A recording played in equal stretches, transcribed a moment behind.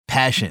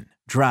Passion,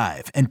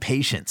 drive, and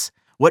patience.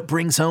 What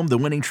brings home the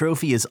winning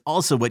trophy is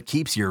also what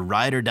keeps your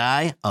ride or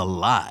die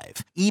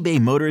alive. eBay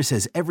Motors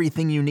has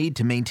everything you need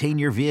to maintain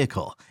your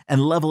vehicle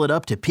and level it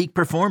up to peak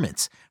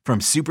performance, from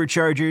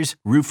superchargers,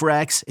 roof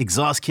racks,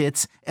 exhaust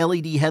kits,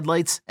 LED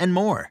headlights, and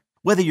more.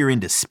 Whether you're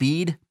into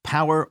speed,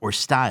 power, or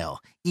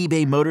style,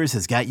 eBay Motors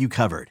has got you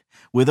covered.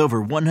 With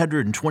over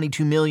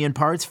 122 million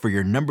parts for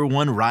your number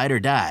one ride or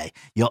die,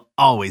 you'll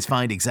always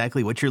find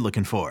exactly what you're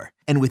looking for.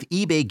 And with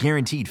eBay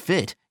Guaranteed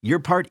Fit, your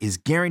part is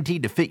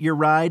guaranteed to fit your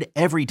ride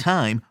every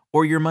time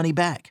or your money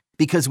back.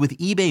 Because with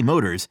eBay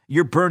Motors,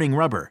 you're burning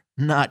rubber,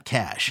 not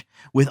cash.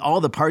 With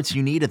all the parts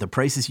you need at the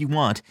prices you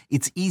want,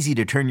 it's easy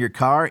to turn your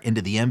car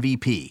into the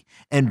MVP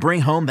and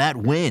bring home that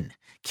win.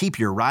 Keep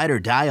your ride or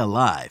die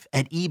alive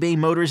at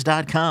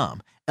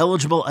ebaymotors.com.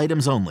 Eligible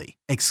items only.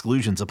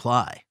 Exclusions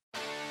apply.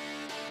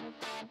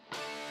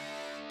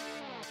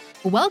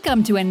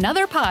 Welcome to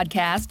another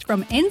podcast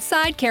from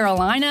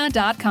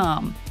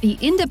InsideCarolina.com, the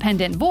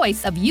independent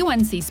voice of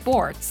UNC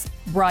Sports.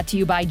 Brought to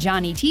you by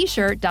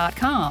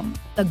JohnnyT-shirt.com,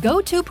 the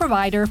go-to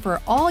provider for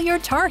all your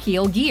Tar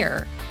Heel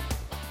gear.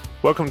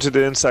 Welcome to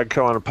the Inside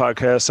Carolina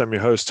podcast. I'm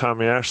your host,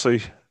 Tommy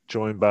Ashley,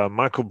 joined by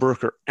Michael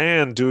Brooker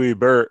and Dewey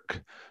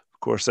Burke. Of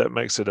course, that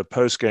makes it a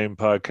postgame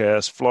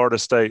podcast. Florida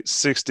State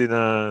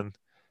 69-66,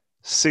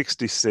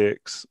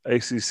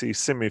 ACC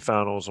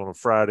semifinals on a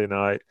Friday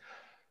night.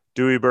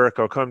 Dewey, Burke,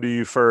 I'll come to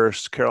you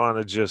first.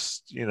 Carolina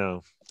just,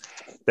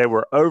 they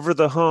were over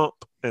the hump,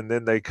 and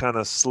then they kind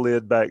of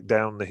slid back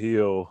down the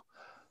hill.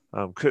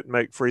 Couldn't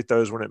make free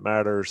throws when it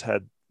matters,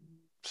 had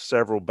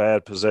several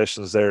bad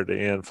possessions there at the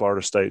end.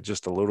 Florida State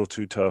just a little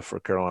too tough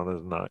for Carolina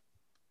tonight.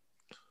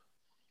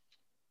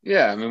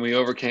 Yeah, we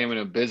overcame an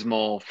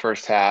abysmal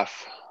first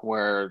half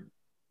where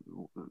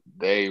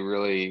they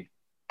really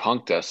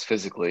punked us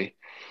physically,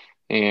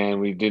 and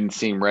we didn't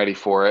seem ready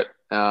for it.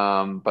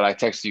 But I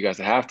texted you guys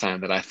at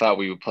halftime that I thought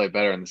we would play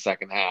better in the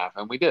second half,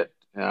 and we did.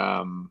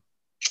 I'm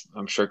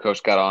sure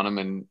Coach got on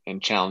him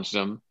and challenged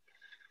him.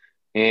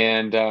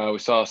 And we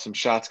saw some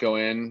shots go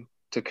in,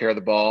 took care of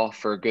the ball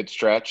for a good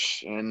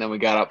stretch, and then we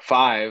got up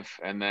 5,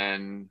 and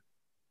then,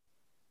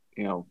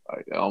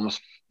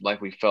 almost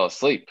like we fell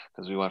asleep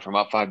because we went from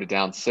up 5 to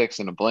down 6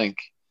 in a blink.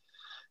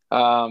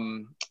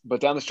 But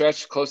down the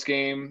stretch, close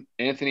game.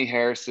 Anthony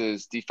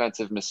Harris's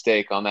defensive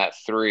mistake on that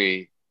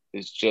 3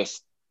 is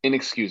just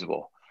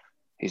inexcusable.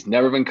 He's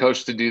never been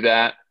coached to do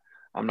that.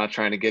 I'm not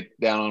trying to get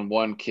down on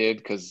one kid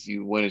because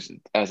you win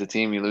as a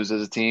team, you lose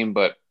as a team,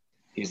 but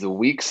he's the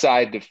weak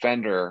side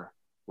defender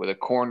with a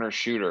corner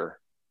shooter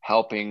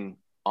helping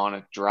on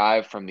a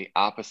drive from the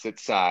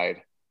opposite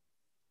side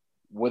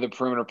with a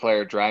perimeter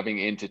player driving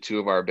into 2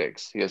 of our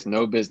bigs. He has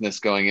no business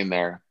going in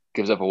there,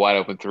 gives up a wide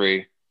open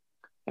 3,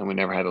 and we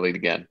never had a lead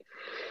again.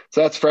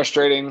 So that's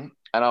frustrating.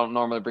 I don't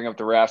normally bring up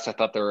the refs. I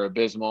thought they were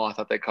abysmal. I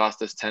thought they cost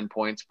us 10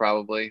 points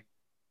probably.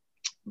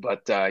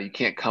 But you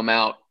can't come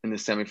out in the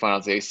semifinals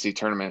of the ACC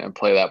Tournament and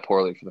play that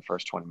poorly for the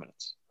first 20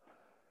 minutes.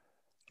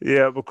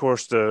 Yeah, of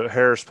course, the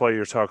Harris play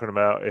you're talking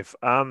about, if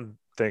I'm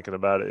thinking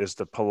about it, is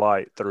the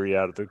polite 3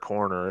 out of the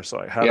corner. It's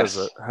like, how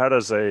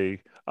does a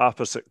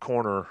opposite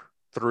corner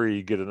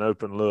 3 get an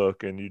open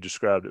look? And you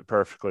described it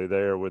perfectly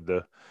there with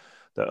the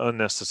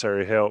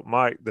unnecessary help.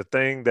 Mike, the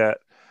thing that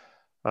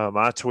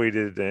I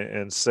tweeted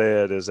and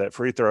said is that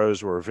free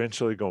throws were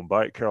eventually going to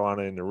bite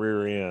Carolina in the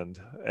rear end.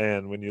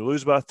 And when you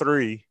lose by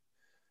 3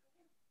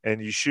 and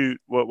you shoot,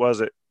 what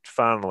was it,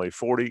 finally,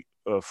 14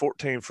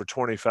 for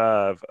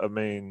 25,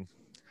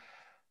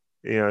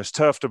 it's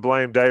tough to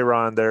blame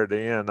Dayron there at the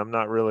end. I'm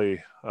not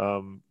really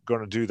going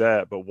to do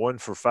that, but 1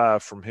 for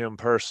 5 from him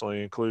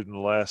personally, including the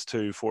last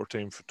 2,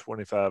 14 for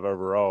 25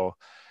 overall.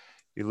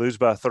 You lose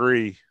by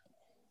 3,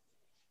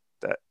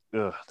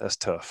 that's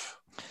tough.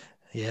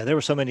 Yeah, there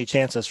were so many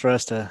chances for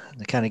us to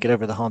kind of get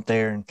over the hump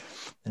there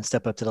and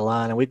step up to the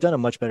line. And we've done a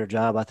much better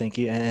job, I think,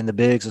 and the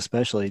bigs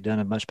especially done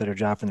a much better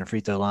job from the free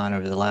throw line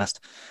over the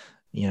last,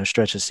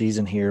 stretch of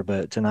season here.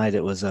 But tonight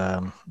it was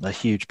a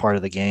huge part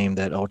of the game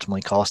that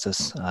ultimately cost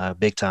us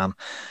big time.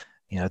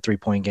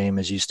 3-point game,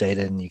 as you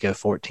stated, and you go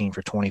 14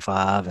 for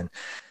 25. And,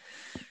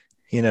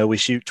 we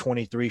shoot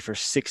 23 for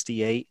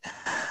 68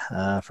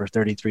 for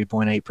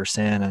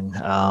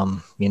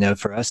 33.8%. And,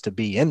 for us to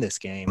be in this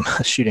game,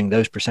 shooting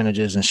those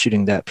percentages and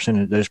shooting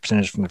those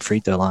percentages from the free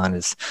throw line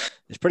is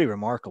pretty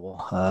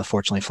remarkable.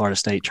 Fortunately, Florida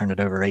State turned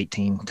it over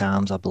 18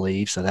 times, I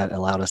believe. So that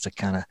allowed us to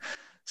kind of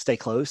stay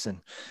close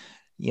and,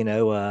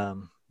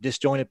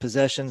 disjointed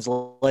possessions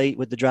late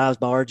with the drives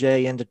by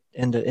RJ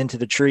into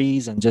the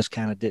trees, and just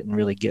kind of didn't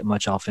really get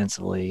much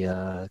offensively,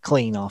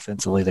 clean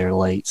offensively there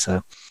late.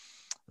 So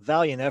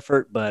valiant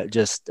effort, but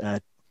just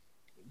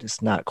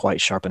not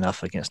quite sharp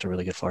enough against a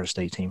really good Florida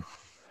State team.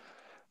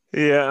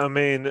 Yeah,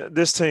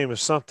 this team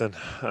is something.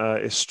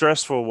 It's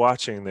stressful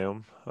watching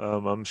them.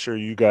 I'm sure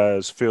you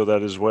guys feel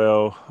that as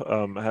well,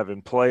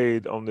 having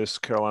played on this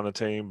Carolina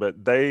team. But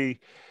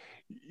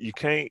you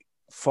can't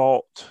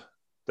fault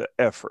the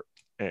effort.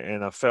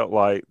 And I felt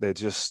like they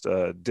just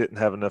didn't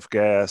have enough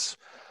gas.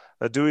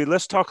 Dewey,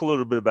 let's talk a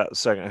little bit about the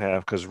second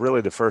half, because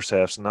really the first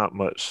half's not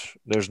much.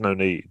 There's no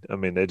need. I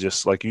mean, they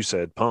just, like you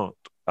said, punked.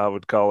 I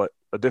would call it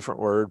a different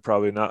word,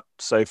 probably not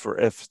safe for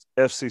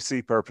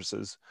FCC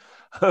purposes,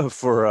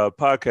 for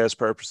podcast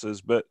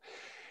purposes. But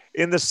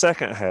in the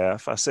second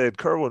half, I said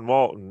Kerwin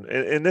Walton,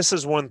 and this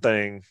is one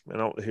thing, and I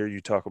don't hear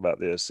you talk about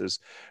this, is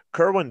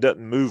Kerwin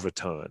doesn't move a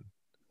ton.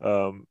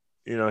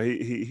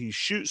 He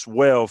shoots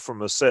well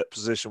from a set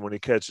position when he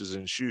catches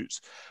and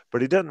shoots,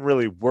 but he doesn't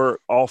really work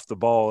off the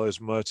ball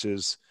as much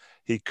as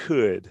he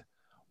could.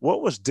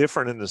 What was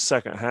different in the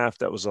second half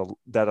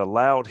that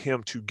allowed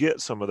him to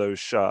get some of those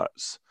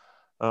shots?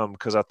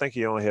 Because I think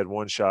he only had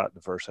one shot in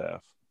the first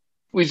half.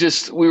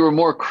 We were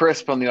more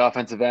crisp on the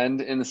offensive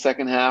end in the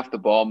second half. The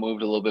ball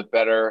moved a little bit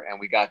better, and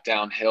we got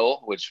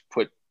downhill, which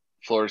put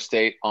Florida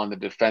State on the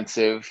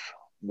defensive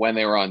when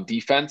they were on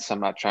defense. I'm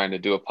not trying to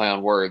do a play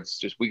on words.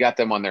 Just we got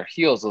them on their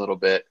heels a little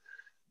bit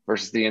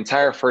versus the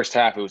entire first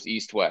half. It was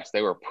east-west.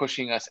 They were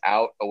pushing us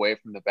out away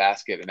from the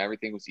basket, and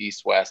everything was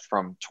east-west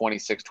from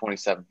 26,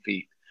 27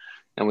 feet.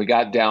 And we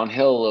got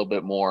downhill a little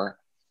bit more,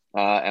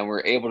 and we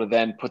were able to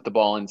then put the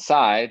ball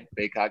inside.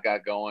 Baycott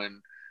got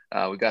going.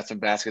 We got some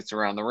baskets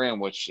around the rim,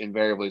 which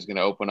invariably is going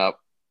to open up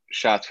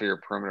shots for your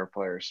perimeter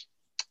players.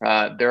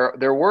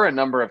 There were a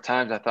number of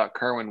times I thought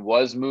Kerwin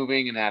was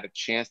moving and had a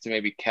chance to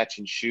maybe catch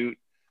and shoot.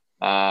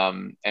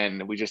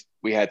 And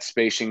we had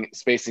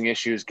spacing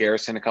issues.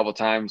 Garrison a couple of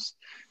times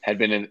had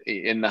been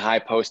in the high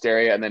post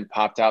area and then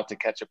popped out to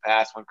catch a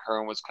pass when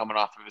Kerwin was coming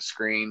off of a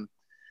screen.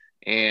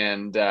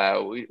 And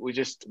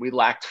we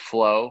lacked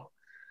flow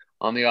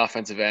on the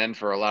offensive end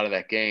for a lot of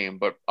that game.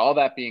 But all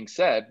that being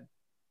said,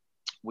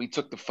 we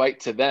took the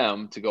fight to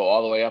them to go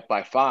all the way up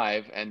by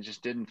 5 and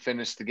just didn't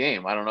finish the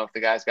game. I don't know if the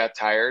guys got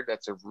tired.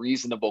 That's a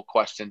reasonable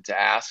question to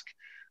ask.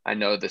 I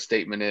know the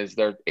statement is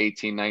they're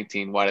 18,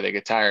 19. Why do they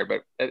get tired?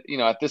 But,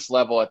 at this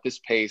level, at this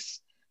pace,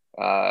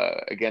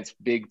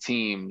 against big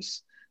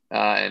teams,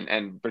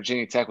 and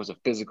Virginia Tech was a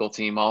physical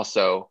team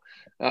also,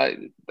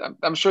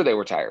 I'm sure they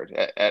were tired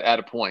at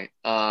a point.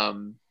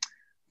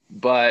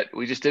 But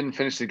we just didn't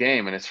finish the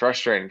game, and it's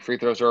frustrating. Free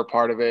throws are a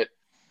part of it.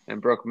 And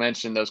Brooke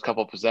mentioned those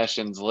couple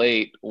possessions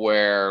late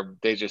where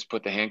they just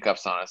put the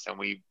handcuffs on us, and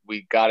we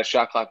got a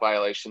shot clock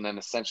violation, then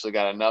essentially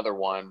got another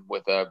one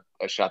with a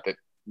shot that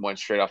went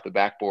straight off the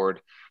backboard.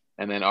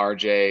 And then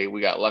RJ, we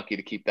got lucky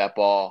to keep that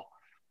ball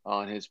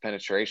on his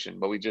penetration,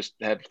 but we just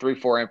had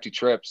 3-4 empty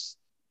trips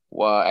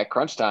at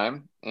crunch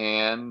time.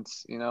 And,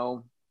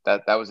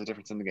 that was the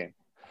difference in the game.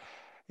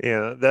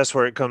 Yeah, that's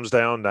where it comes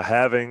down to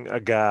having a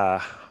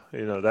guy,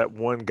 that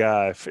one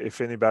guy.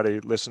 If anybody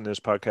listening to this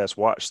podcast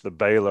watched the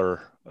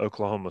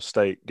Baylor-Oklahoma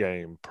State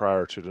game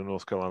prior to the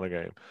North Carolina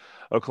game,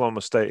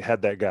 Oklahoma State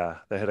had that guy.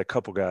 They had a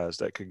couple guys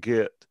that could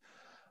get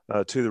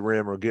to the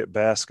rim or get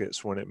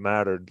baskets when it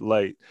mattered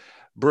late.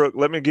 Brooke,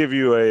 let me give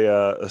you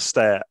a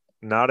stat,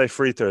 not a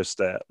free throw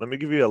stat. Let me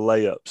give you a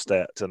layup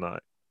stat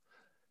tonight.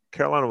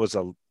 Carolina was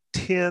a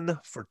 10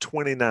 for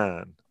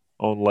 29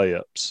 on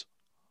layups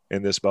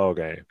in this ball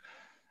game.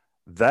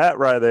 That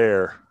right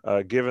there,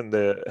 given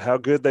how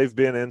good they've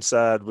been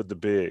inside with the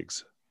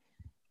bigs,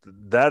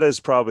 that is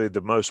probably the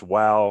most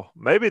wow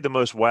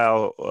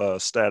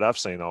stat I've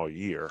seen all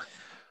year.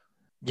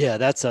 Yeah,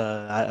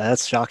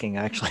 that's shocking,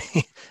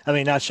 actually. I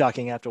mean, not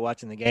shocking after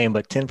watching the game,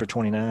 but 10 for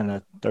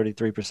 29,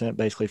 33%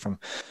 basically from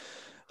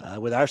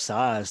with our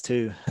size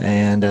too,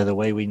 and the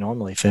way we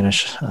normally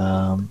finish,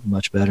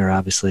 much better,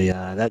 obviously.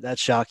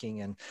 That's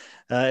shocking. And,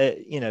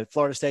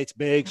 Florida State's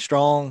big,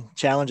 strong,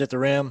 challenge at the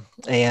rim,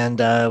 and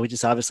we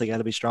just obviously got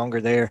to be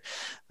stronger there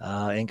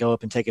and go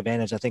up and take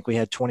advantage. I think we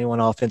had 21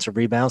 offensive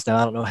rebounds. Now,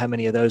 I don't know how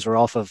many of those were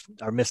off of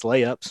our missed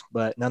layups,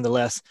 but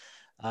nonetheless,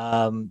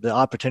 the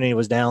opportunity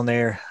was down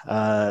there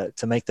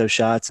to make those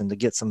shots and to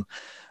get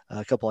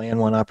a couple and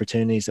one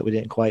opportunities that we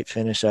didn't quite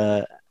finish.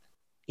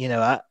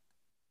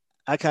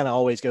 I kind of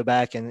always go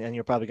back, and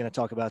you're probably going to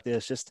talk about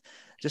this,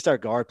 just our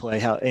guard play,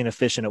 how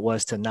inefficient it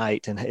was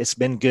tonight. And it's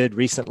been good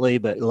recently,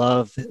 but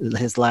Love,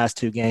 his last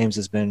 2 games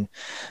has been,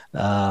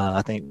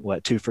 I think,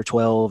 2 for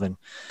 12 and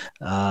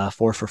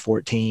 4 for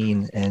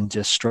 14, and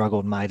just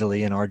struggled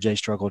mightily. And RJ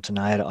struggled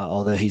tonight,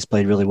 although he's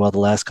played really well the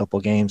last couple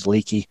of games,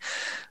 leaky.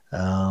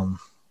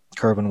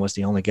 Kerwin was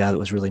the only guy that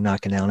was really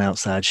knocking down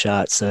outside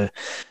shots. So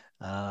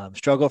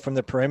struggle from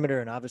the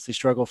perimeter and obviously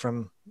struggle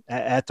from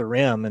at the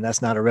rim. And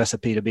that's not a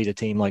recipe to beat a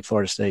team like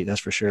Florida State.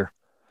 That's for sure.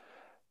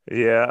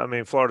 Yeah. I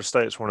mean, Florida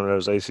State's one of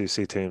those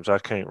ACC teams I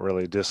can't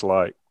really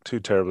dislike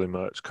too terribly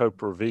much.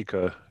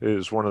 Koprivica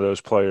is one of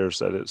those players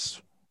that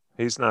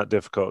he's not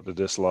difficult to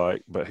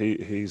dislike, but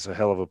he's a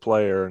hell of a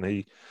player, and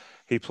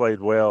he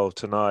played well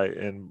tonight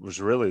and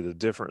was really the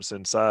difference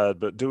inside.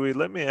 But Dewey,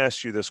 let me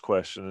ask you this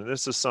question. And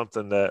this is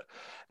something that,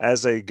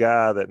 as a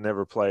guy that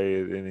never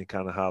played any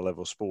kind of high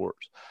level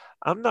sports,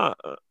 I'm not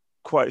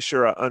quite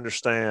sure I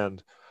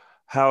understand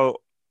how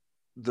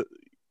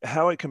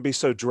it can be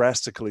so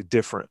drastically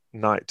different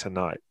night to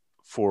night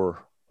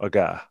for a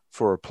guy,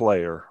 for a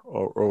player,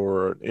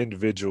 or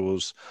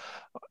individuals.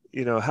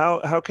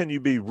 How can you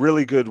be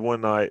really good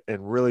one night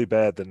and really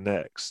bad the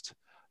next?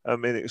 I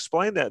mean,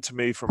 explain that to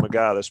me from a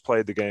guy that's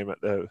played the game at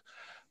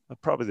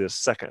probably the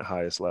second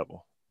highest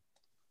level.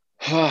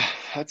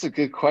 That's a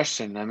good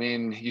question. I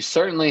mean, you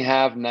certainly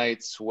have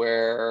nights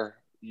where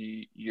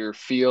your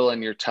feel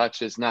and your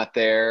touch is not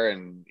there,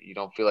 and you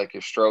don't feel like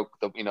your stroke,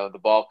 the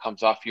ball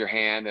comes off your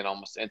hand and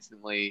almost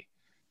instantly,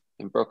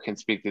 and Brooke can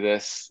speak to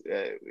this,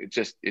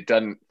 it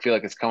doesn't feel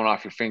like it's coming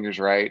off your fingers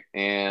right,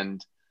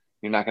 and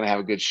you're not going to have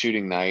a good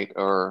shooting night,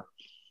 or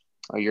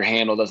your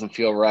handle doesn't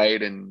feel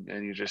right, and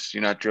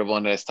you're not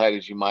dribbling as tight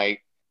as you might.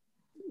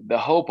 The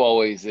hope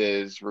always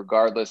is,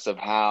 regardless of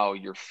how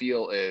your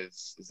feel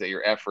is that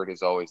your effort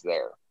is always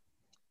there.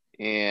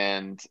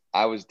 And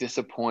I was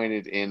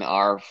disappointed in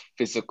our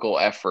physical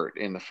effort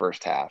in the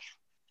first half.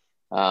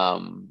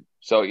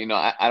 So,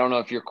 I don't know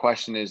if your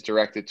question is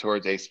directed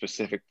towards a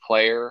specific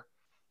player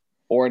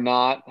or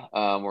not,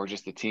 or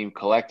just the team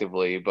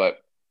collectively, but,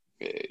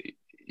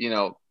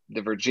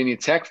 the Virginia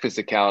Tech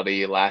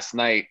physicality last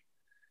night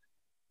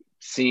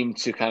seemed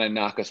to kind of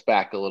knock us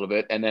back a little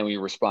bit. And then we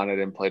responded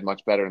and played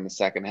much better in the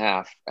second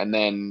half. And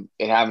then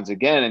it happens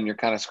again, and you're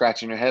kind of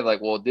scratching your head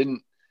like, well,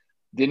 didn't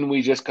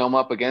we just come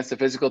up against a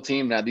physical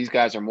team? Now these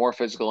guys are more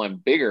physical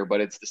and bigger, but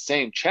it's the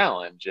same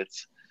challenge.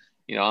 It's,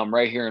 I'm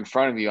right here in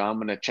front of you. I'm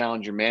going to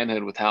challenge your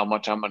manhood with how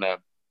much I'm going to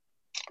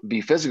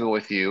be physical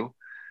with you.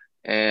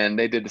 And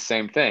they did the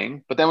same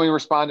thing, but then we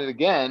responded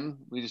again.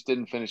 We just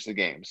didn't finish the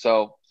game.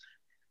 So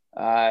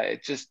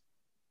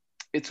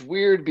it's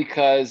weird,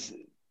 because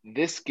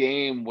this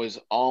game was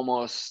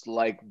almost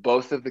like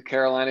both of the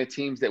Carolina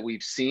teams that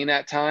we've seen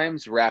at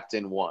times wrapped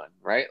in one,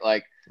 right?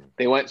 Like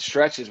they went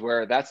stretches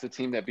where that's the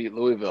team that beat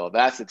Louisville.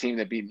 That's the team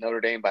that beat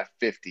Notre Dame by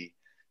 50.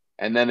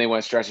 And then they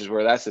went stretches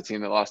where that's the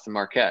team that lost to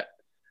Marquette.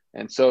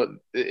 And so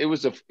it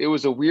was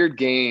a weird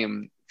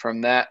game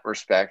from that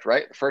respect,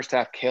 right? The first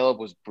half, Caleb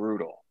was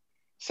brutal.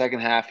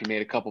 Second half, he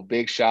made a couple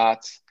big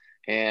shots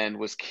and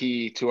was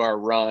key to our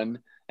run.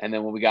 And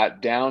then when we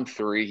got down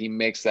 3, he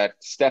makes that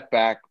step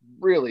back,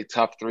 really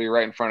tough 3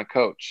 right in front of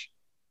coach.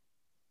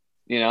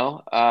 It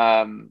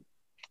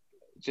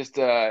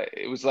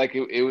was like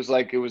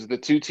it was the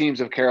two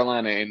teams of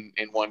Carolina in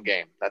one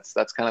game. That's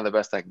kind of the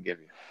best I can give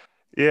you.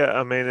 Yeah,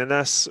 I mean, and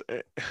that's,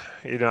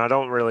 I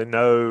don't really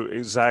know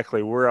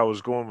exactly where I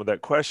was going with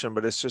that question,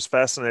 but it's just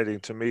fascinating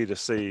to me to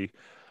see,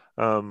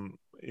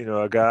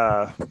 a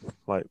guy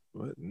like,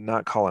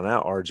 not calling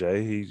out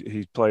RJ,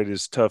 he played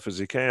as tough as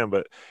he can,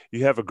 but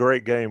you have a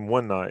great game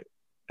one night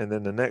and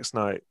then the next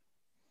night,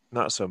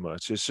 not so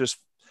much. It's just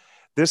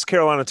this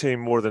Carolina team,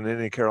 more than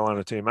any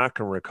Carolina team I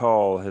can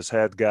recall, has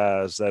had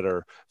guys that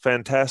are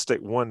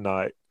fantastic one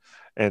night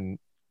and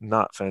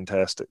not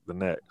fantastic the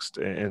next.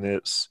 And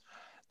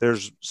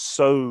there's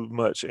so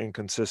much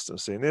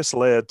inconsistency, and this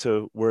led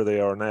to where they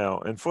are now.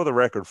 And for the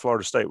record,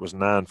 Florida State was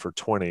 9 for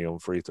 20 on on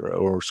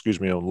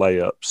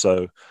layup.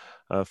 So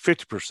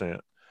 50%.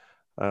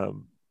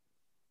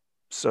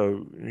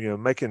 So,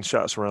 making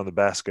shots around the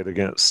basket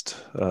against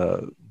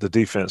the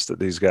defense that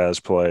these guys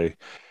play,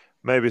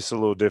 maybe it's a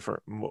little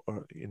different, a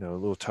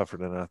little tougher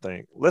than I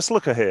think. Let's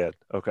look ahead.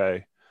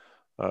 Okay.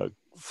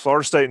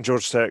 Florida State and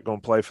Georgia Tech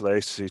going to play for the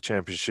ACC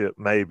Championship,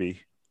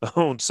 maybe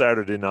on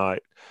Saturday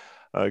night.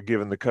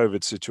 Given the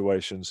COVID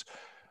situations.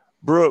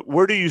 Brooke,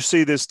 where do you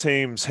see this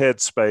team's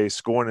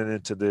headspace going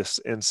into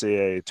this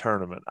NCAA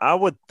tournament? I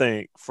would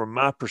think, from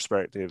my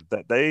perspective,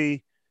 that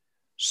they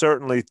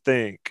certainly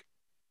think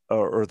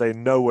or they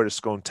know what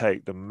it's going to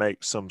take to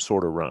make some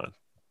sort of run.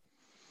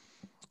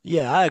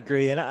 Yeah, I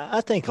agree. And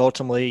I think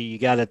ultimately you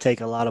got to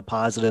take a lot of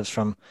positives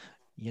from,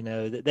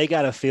 they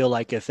got to feel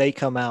like if they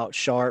come out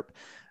sharp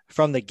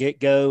from the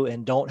get-go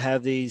and don't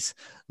have these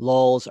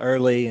lulls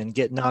early and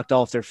get knocked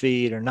off their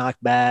feet or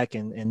knocked back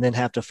and then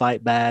have to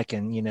fight back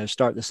and,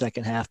 start the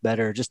second half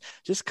better,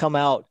 just come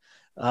out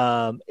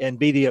and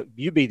be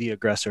the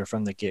aggressor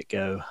from the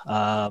get-go.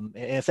 And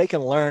if they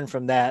can learn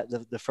from that,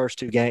 the first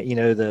two games,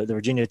 the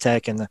Virginia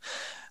Tech and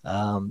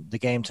the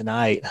game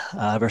tonight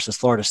versus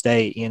Florida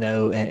State,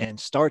 and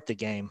start the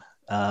game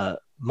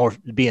more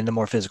being the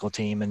more physical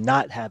team and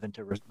not having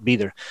to be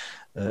the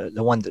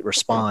one that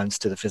responds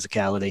to the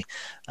physicality.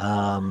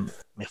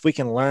 If we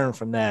can learn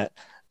from that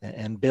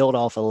and build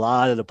off a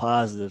lot of the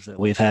positives that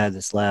we've had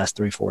this last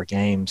 3-4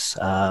 games,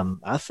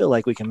 I feel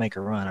like we can make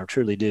a run. I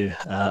truly do.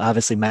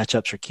 Obviously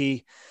matchups are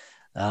key.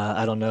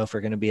 I don't know if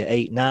we're going to be at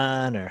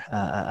 8-9 or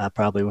I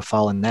probably will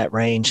fall in that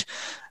range.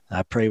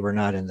 I pray we're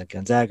not in the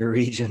Gonzaga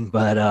region,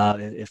 but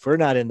if we're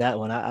not in that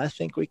one, I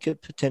think we could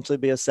potentially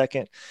be a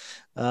second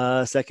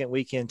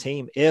weekend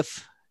team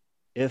if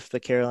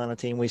the Carolina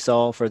team we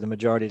saw for the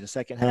majority of the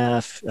second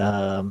half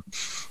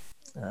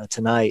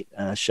tonight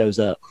shows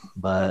up.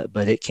 But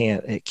it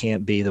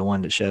can't be the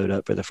one that showed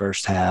up for the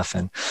first half,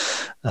 and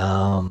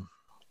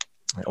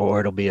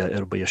or it'll be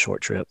a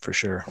short trip for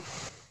sure.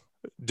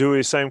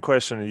 Dewey, same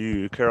question to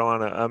you,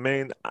 Carolina. I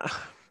mean,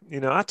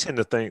 I tend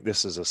to think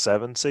this is a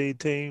 7 seed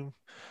team.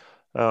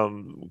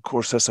 Of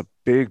course, that's a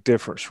big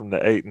difference from the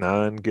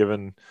 8-9,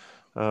 given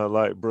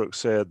Like Brooke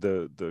said,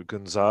 the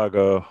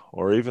Gonzaga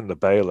or even the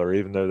Baylor,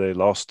 even though they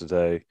lost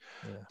today,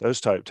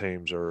 those type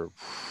teams are –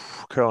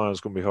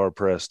 Carolina's going to be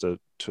hard-pressed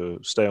to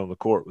stay on the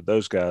court with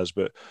those guys.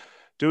 But,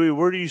 Dewey,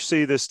 where do you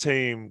see this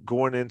team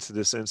going into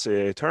this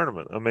NCAA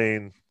tournament? I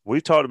mean,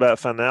 we talked about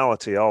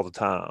finality all the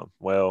time.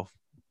 Well,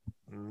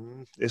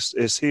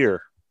 it's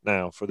here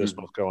now for this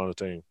North Carolina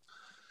team.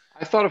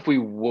 I thought if we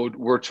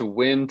were to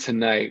win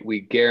tonight,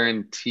 we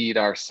guaranteed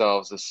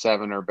ourselves a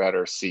 7 or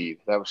better seed.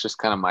 That was just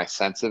kind of my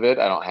sense of it.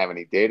 I don't have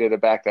any data to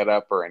back that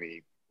up or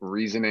any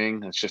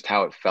reasoning. That's just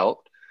how it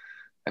felt.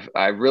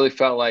 I really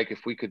felt like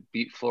if we could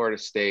beat Florida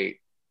State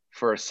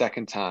for a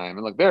second time,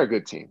 and look, they're a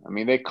good team. I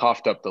mean, they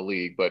coughed up the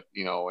league, but,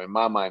 you know, in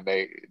my mind,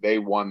 they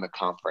won the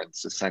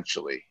conference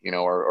essentially, you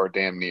know, or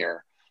damn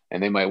near,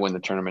 and they might win the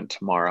tournament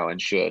tomorrow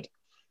and should.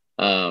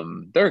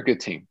 They're a good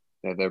team.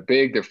 They're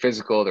big, they're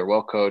physical, they're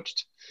well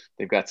coached.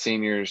 They've got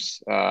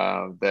seniors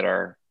that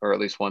are, or at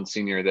least one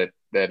senior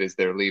that is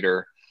their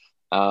leader.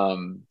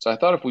 So I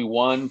thought if we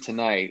won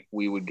tonight,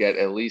 we would get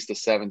at least a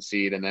 7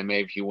 seed, and then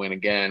maybe if you win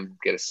again,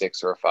 get a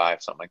 6 or a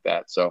 5, something like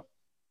that. So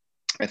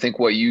I think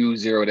what you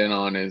zeroed in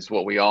on is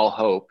what we all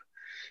hope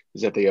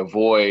is that they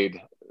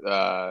avoid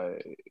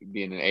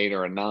being an 8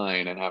 or a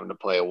 9 and having to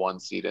play a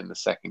 1 seed in the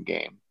second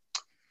game.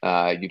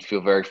 You'd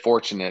feel very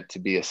fortunate to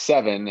be a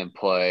 7 and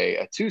play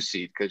a 2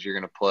 seed because you're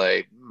going to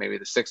play maybe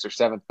the 6th or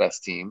 7th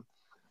best team.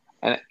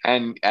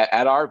 And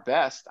at our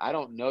best, I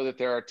don't know that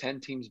there are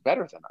 10 teams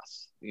better than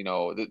us. You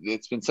know,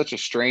 it's been such a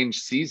strange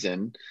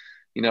season.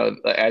 You know,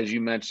 as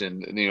you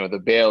mentioned, you know, the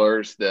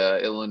Baylors, the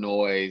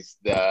Illinois,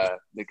 the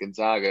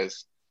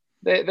Gonzagas,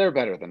 they're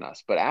better than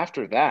us. But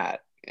after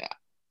that, yeah,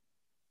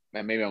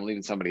 and maybe I'm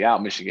leaving somebody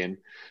out, Michigan,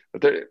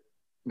 but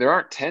there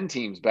aren't 10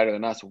 teams better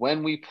than us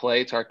when we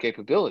play to our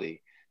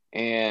capability.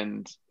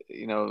 And,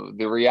 you know,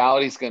 the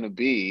reality is going to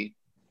be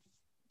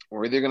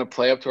we're either going to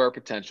play up to our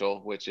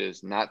potential, which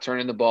is not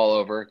turning the ball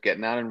over,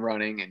 getting out and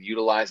running and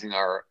utilizing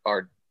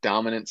our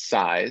dominant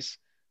size.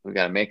 We've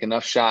got to make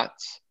enough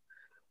shots.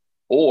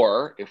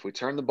 Or if we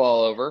turn the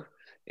ball over,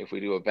 if we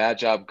do a bad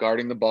job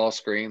guarding the ball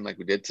screen like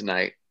we did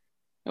tonight,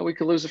 we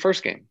could lose the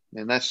first game.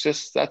 And that's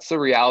the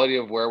reality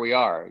of where we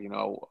are. You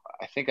know,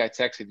 I think I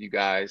texted you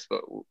guys,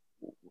 but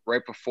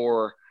right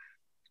before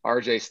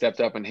RJ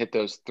stepped up and hit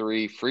those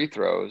 3 free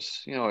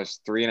throws, you know, it's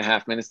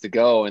 3.5 minutes to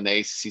go in the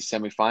ACC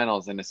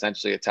semifinals and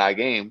essentially a tie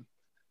game.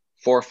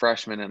 4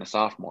 freshmen and a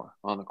sophomore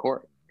on the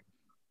court.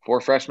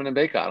 4 freshmen and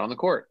Baycott on the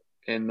court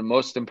in the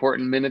most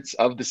important minutes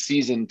of the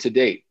season to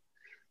date.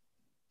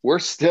 We're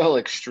still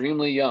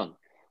extremely young,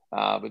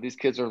 but these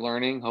kids are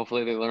learning.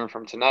 Hopefully they learn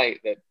from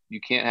tonight that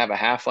you can't have a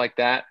half like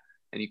that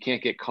and you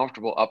can't get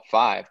comfortable up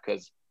 5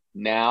 because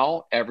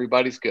now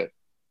everybody's good.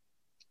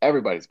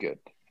 Everybody's good.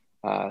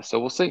 So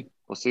we'll see.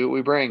 We'll see what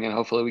we bring, and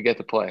hopefully we get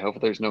to play.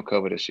 Hopefully there's no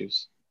COVID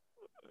issues.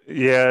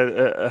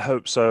 Yeah, I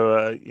hope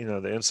so. You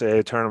know, the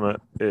NCAA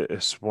tournament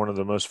is one of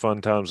the most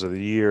fun times of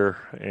the year,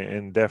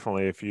 and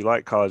definitely if you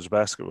like college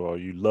basketball,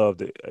 you love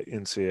the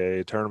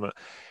NCAA tournament.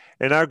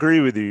 And I agree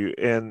with you.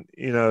 And,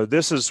 you know,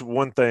 this is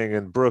one thing,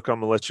 and Brooke,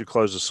 I'm going to let you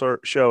close the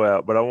show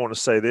out, but I want to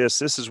say this.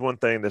 This is one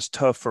thing that's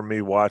tough for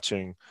me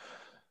watching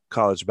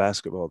college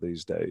basketball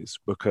these days,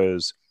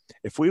 because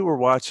if we were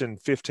watching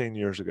 15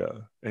 years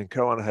ago and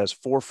Carolina has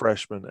 4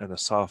 freshmen and a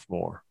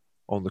sophomore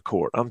on the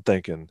court, I'm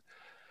thinking,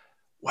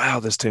 wow,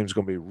 this team's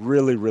going to be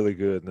really, really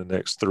good in the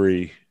next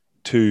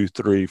 2,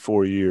 3,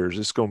 4 years.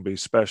 It's going to be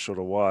special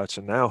to watch.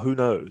 And now who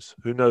knows?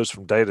 Who knows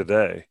from day to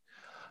day,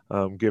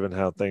 given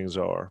how things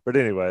are. But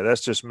anyway,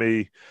 that's just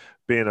me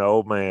being an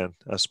old man,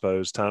 I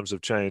suppose. Times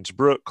have changed.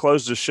 Brooke,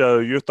 close the show.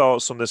 Your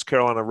thoughts on this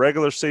Carolina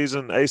regular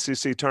season,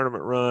 ACC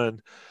tournament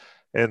run,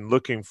 and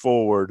looking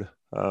forward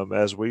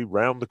as we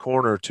round the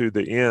corner to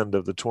the end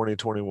of the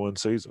 2021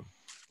 season.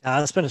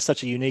 It's been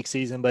such a unique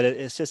season, but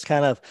it's just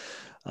kind of,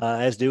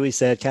 as Dewey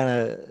said, kind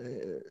of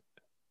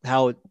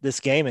how this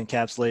game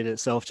encapsulated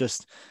itself,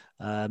 just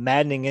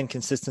maddening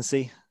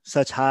inconsistency,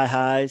 such high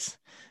highs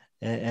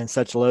and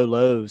such low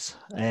lows.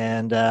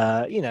 And,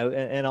 you know,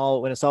 and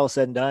all when it's all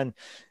said and done,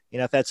 you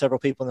know, I've had several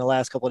people in the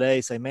last couple of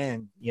days say,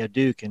 man, you know,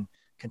 Duke and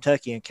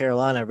Kentucky and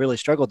Carolina really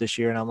struggled this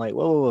year. And I'm like,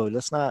 whoa,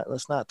 let's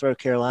not throw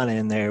Carolina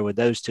in there with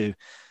those two.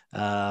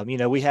 You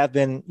know, we have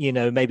been, you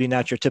know, maybe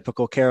not your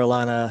typical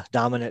Carolina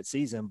dominant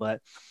season, but,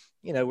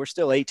 you know, we're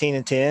still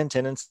 18-10,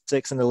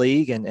 10-6 in the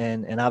league,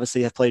 and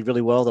obviously have played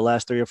really well the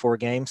last 3 or 4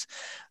 games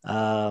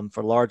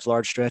for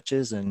large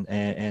stretches,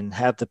 and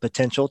have the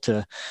potential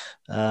to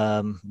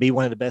be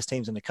one of the best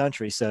teams in the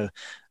country. So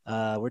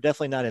we're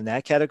definitely not in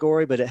that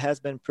category, but it has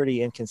been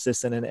pretty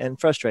inconsistent and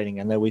frustrating.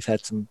 I know we've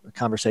had some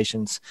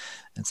conversations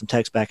and some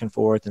texts back and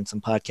forth and some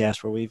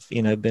podcasts where we've,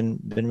 you know, been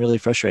really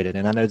frustrated.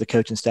 And I know the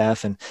coaching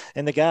staff and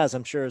the guys,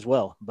 I'm sure as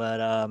well.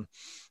 But,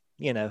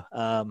 you know,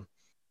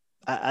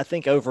 I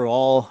think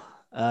overall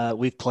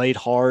we've played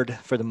hard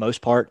for the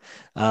most part.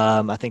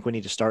 I think we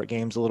need to start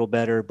games a little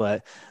better,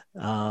 but,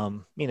 you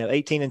know,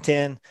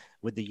 18-10,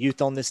 with the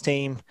youth on this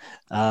team,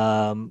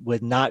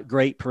 with not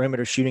great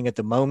perimeter shooting at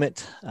the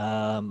moment.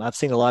 I've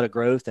seen a lot of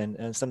growth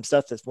and some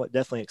stuff that's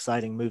definitely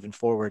exciting moving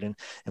forward. And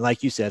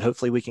like you said,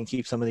 hopefully we can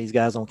keep some of these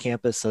guys on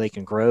campus so they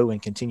can grow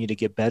and continue to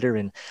get better.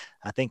 And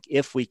I think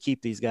if we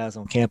keep these guys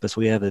on campus,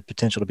 we have the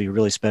potential to be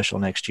really special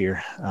next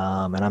year.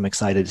 And I'm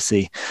excited to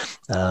see,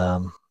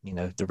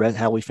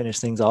 how we finish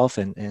things off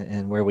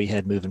and where we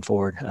head moving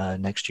forward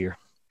next year.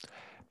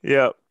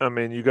 Yeah, I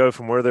mean, you go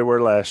from where they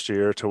were last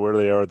year to where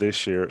they are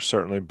this year,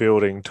 certainly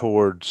building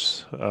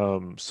towards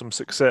some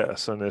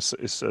success. And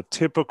it's a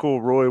typical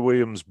Roy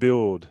Williams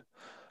build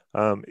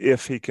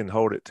if he can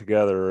hold it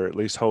together, or at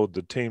least hold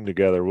the team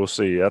together. We'll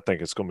see. I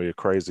think it's going to be a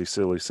crazy,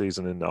 silly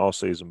season in the off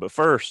season. But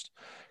first,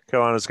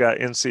 Carolina's got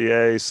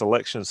NCAA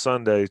Selection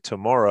Sunday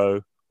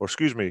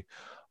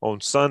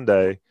on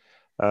Sunday.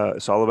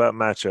 It's all about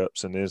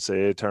matchups in the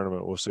NCAA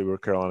tournament. We'll see where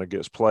Carolina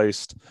gets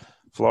placed.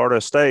 Florida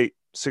State,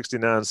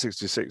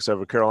 69-66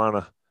 over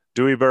Carolina.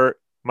 Dewey, Burke,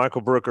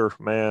 Michael Brooker,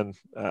 man,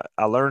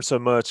 I learned so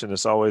much, and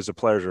it's always a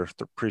pleasure.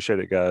 Appreciate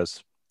it,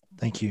 guys.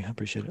 Thank you. I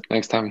appreciate it.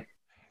 Thanks, Tommy.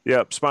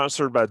 Yep,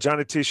 sponsored by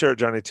Johnny T-Shirt,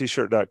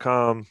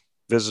 JohnnyT-Shirt.com.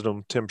 Visit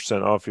them,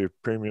 10% off your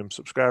premium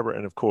subscriber.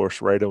 And, of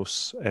course, rate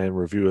us and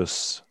review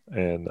us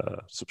and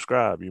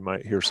subscribe. You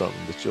might hear something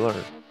that you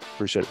learned.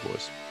 Appreciate it,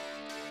 boys.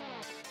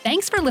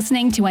 Thanks for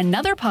listening to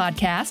another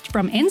podcast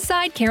from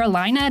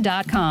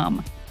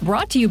InsideCarolina.com.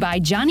 Brought to you by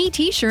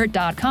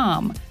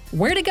JohnnyT-Shirt.com.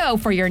 Where to go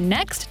for your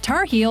next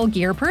Tar Heel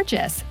gear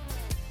purchase.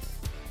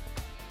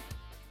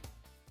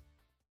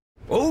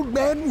 Old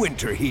Man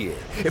Winter here.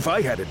 If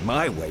I had it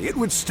my way, it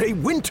would stay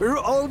winter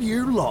all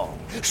year long.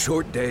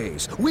 Short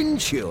days, wind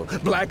chill,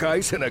 black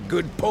ice, and a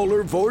good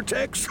polar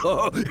vortex.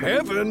 Oh,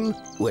 heaven!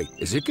 Wait,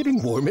 is it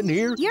getting warm in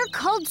here? Your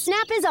cold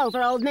snap is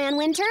over, Old Man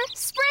Winter.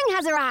 Spring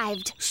has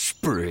arrived.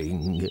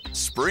 Spring.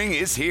 Spring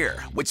is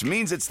here, which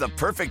means it's the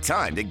perfect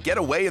time to get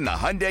away in the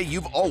Hyundai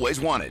you've always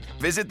wanted.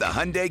 Visit the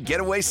Hyundai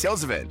Getaway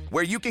Sales Event,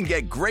 where you can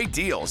get great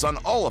deals on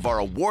all of our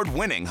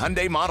award-winning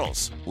Hyundai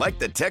models, like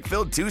the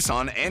tech-filled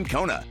Tucson and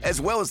Kona,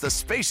 as well as the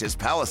spacious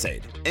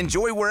Palisade.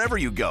 Enjoy wherever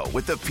you go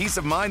with the peace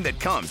of mind that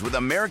comes with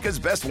America's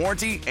best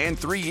warranty and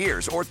 3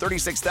 years or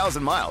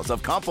 36,000 miles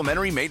of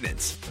complimentary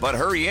maintenance. But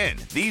hurry in,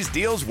 these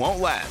deals won't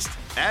last.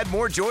 Add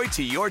more joy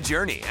to your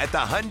journey at the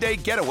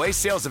Hyundai Getaway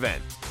Sales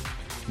Event.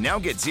 Now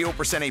get 0%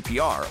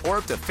 APR or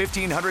up to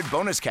 $1,500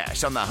 bonus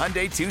cash on the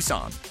Hyundai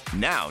Tucson.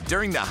 Now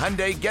during the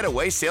Hyundai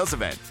Getaway Sales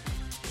Event.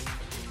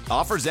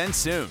 Offers end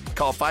soon.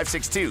 Call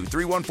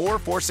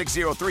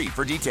 562-314-4603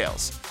 for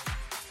details.